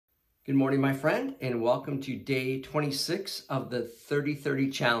Good morning, my friend, and welcome to day 26 of the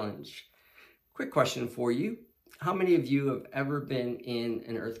 30-30 challenge. Quick question for you. How many of you have ever been in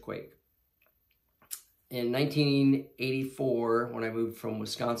an earthquake? In 1984, when I moved from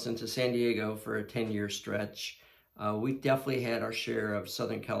Wisconsin to San Diego for a 10-year stretch, we definitely had our share of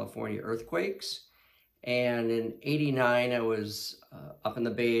Southern California earthquakes. And in 89, I was up in the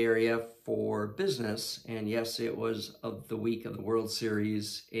Bay Area for business. And yes, it was of the week of the World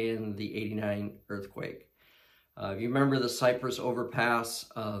Series in the 89 earthquake. If you remember the Cypress overpass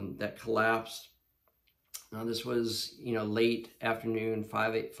that collapsed, this was, late afternoon,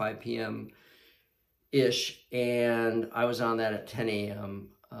 5 p.m.-ish, and I was on that at 10 a.m.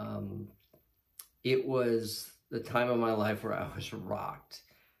 It was the time of my life where I was rocked.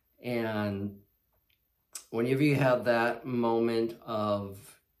 And whenever you have that moment of,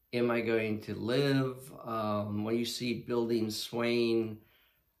 am I going to live? When you see buildings swaying,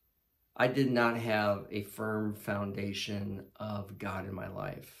 I did not have a firm foundation of God in my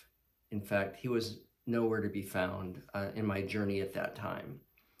life. In fact, He was nowhere to be found in my journey at that time.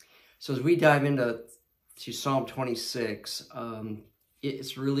 So as we dive into Psalm 26,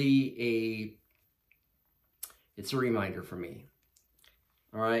 it's really a reminder for me.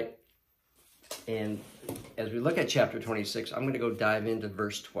 All right. And as we look at chapter 26, I'm going to go dive into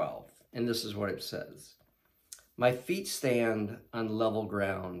verse 12. And this is what it says. My feet stand on level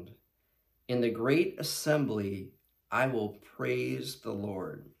ground. In the great assembly, I will praise the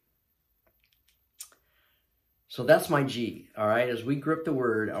Lord. So that's my G, all right? As we grip the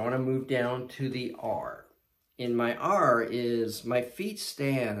word, I want to move down to the R. And my R is my feet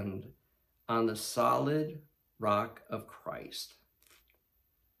stand on the solid rock of Christ.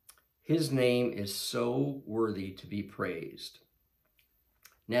 His name is so worthy to be praised.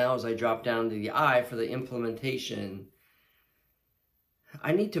 Now, as I drop down to the I for the implementation,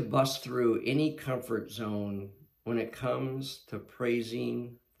 I need to bust through any comfort zone when it comes to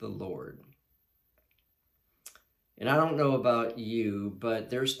praising the Lord. And I don't know about you, but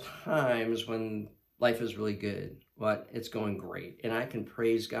there's times when life is really good. It's going great. And I can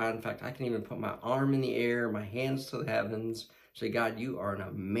praise God. In fact, I can even put my arm in the air, my hands to the heavens, say, God, you are an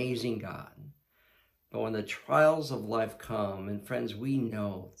amazing God. But when the trials of life come, and friends, we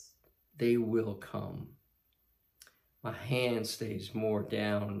know they will come, my hand stays more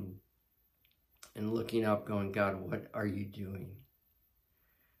down and looking up going, God, what are you doing?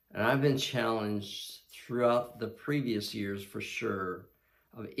 And I've been challenged throughout the previous years for sure.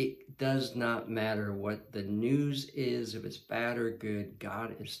 It does not matter what the news is, if it's bad or good,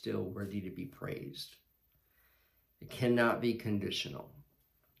 God is still worthy to be praised. It cannot be conditional.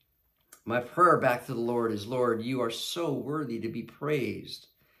 My prayer back to the Lord is, Lord, you are so worthy to be praised.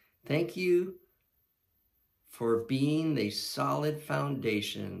 Thank you for being the solid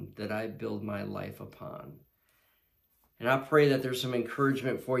foundation that I build my life upon. And I pray that there's some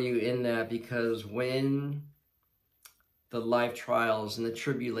encouragement for you in that, because when the life trials and the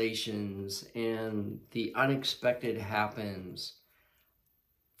tribulations and the unexpected happens,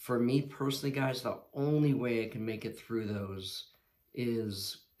 for me personally, guys, the only way I can make it through those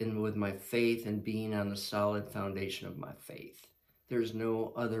is with my faith and being on the solid foundation of my faith. There's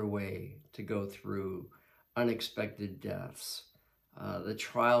no other way to go through unexpected deaths, the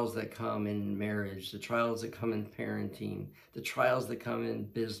trials that come in marriage, the trials that come in parenting, the trials that come in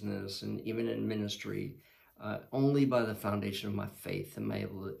business and even in ministry. Only by the foundation of my faith am I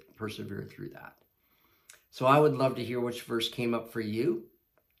able to persevere through that. So I would love to hear which verse came up for you.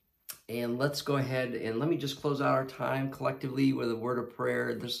 And let's go ahead and let me just close out our time collectively with a word of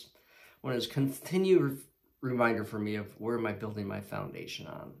prayer. This one is a continued reminder for me of where am I building my foundation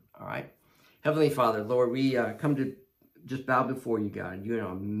on, all right? Heavenly Father, Lord, we come to just bow before you, God. You're an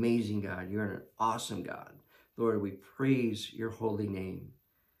amazing God. You're an awesome God. Lord, we praise your holy name.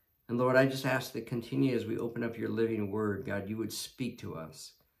 And Lord, I just ask that continue as we open up your living word, God, you would speak to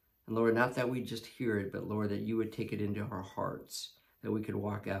us. And Lord, not that we just hear it, but Lord, that you would take it into our hearts, that we could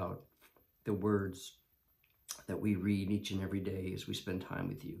walk out the words that we read each and every day as we spend time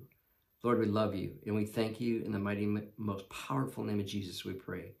with you. Lord, we love you, and we thank you. In the mighty, most powerful name of Jesus, we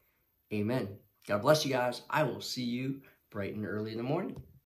pray. Amen. God bless you guys. I will see you bright and early in the morning.